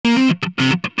Yes,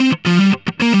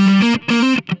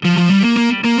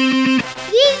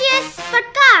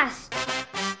 podcast.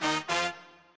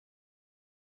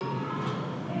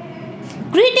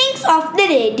 Greetings of the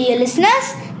day, dear listeners.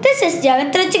 This is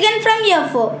JAGATHRACHAKAN from Year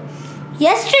 4.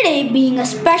 Yesterday, being a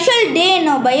special day in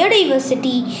our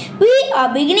biodiversity, we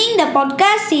are beginning the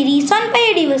podcast series on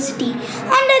biodiversity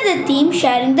under the theme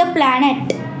Sharing the Planet.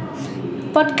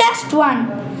 Podcast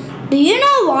 1. Do you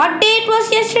know what day it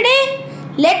was yesterday?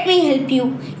 Let me help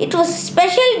you. It was a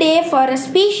special day for a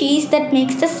species that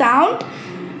makes the sound.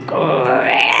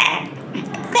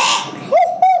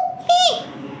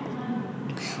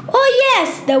 Oh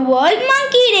yes, the World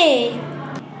Monkey Day.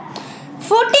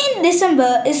 14th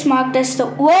December is marked as the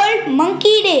World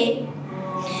Monkey Day.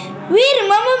 We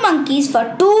remember monkeys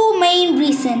for two main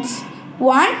reasons.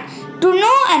 One, to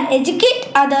know and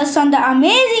educate others on the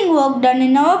amazing work done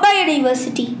in our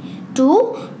biodiversity.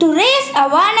 Two, to raise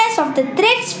awareness of the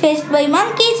threats faced by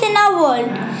monkeys in our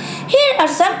world. Here are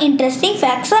some interesting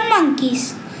facts on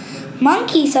monkeys.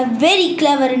 Monkeys are very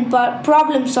clever in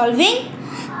problem solving.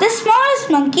 The smallest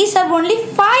monkeys are only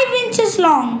 5 inches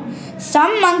long.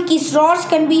 Some monkeys' roars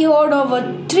can be heard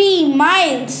over 3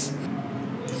 miles.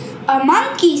 A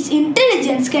monkey's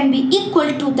intelligence can be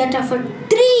equal to that of a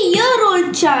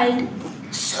 3-year-old child.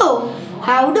 So,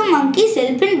 how do monkeys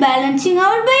help in balancing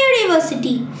our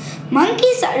biodiversity?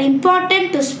 Monkeys are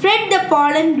important to spread the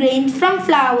pollen grains from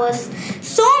flowers.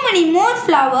 So many more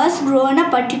flowers grow in a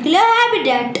particular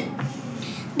habitat.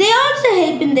 They also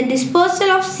help in the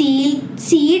dispersal of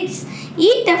seeds,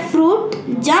 eat a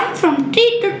fruit, jump from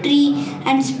tree to tree,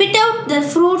 and spit out the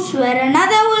fruits where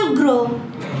another will grow.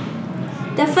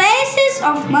 The feces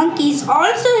of monkeys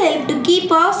also help to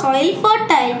keep our soil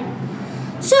fertile.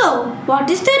 So, what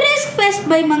is the risk faced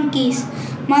by monkeys?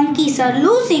 Monkeys are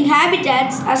losing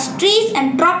habitats as trees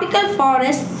and tropical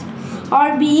forests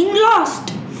are being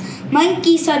lost.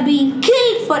 Monkeys are being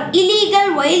killed for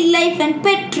illegal wildlife and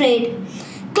pet trade.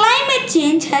 Climate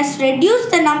change has reduced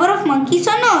the number of monkeys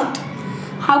on Earth.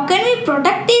 How can we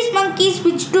protect these monkeys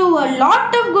which do a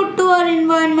lot of good to our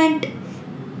environment?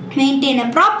 Maintain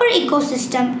a proper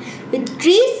ecosystem with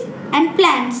trees and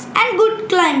plants and good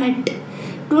climate.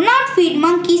 Do not feed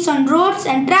monkeys on roads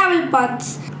and travel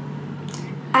paths,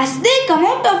 as they come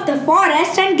out of the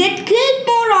forest and get killed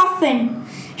more often.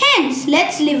 Hence,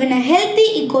 let's live in a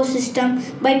healthy ecosystem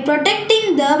by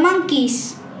protecting the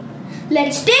monkeys.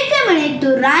 Let's take a minute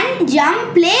to run,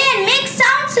 jump, play and make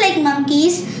sounds like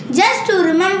monkeys just to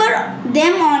remember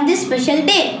them on this special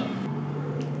day.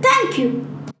 Thank you.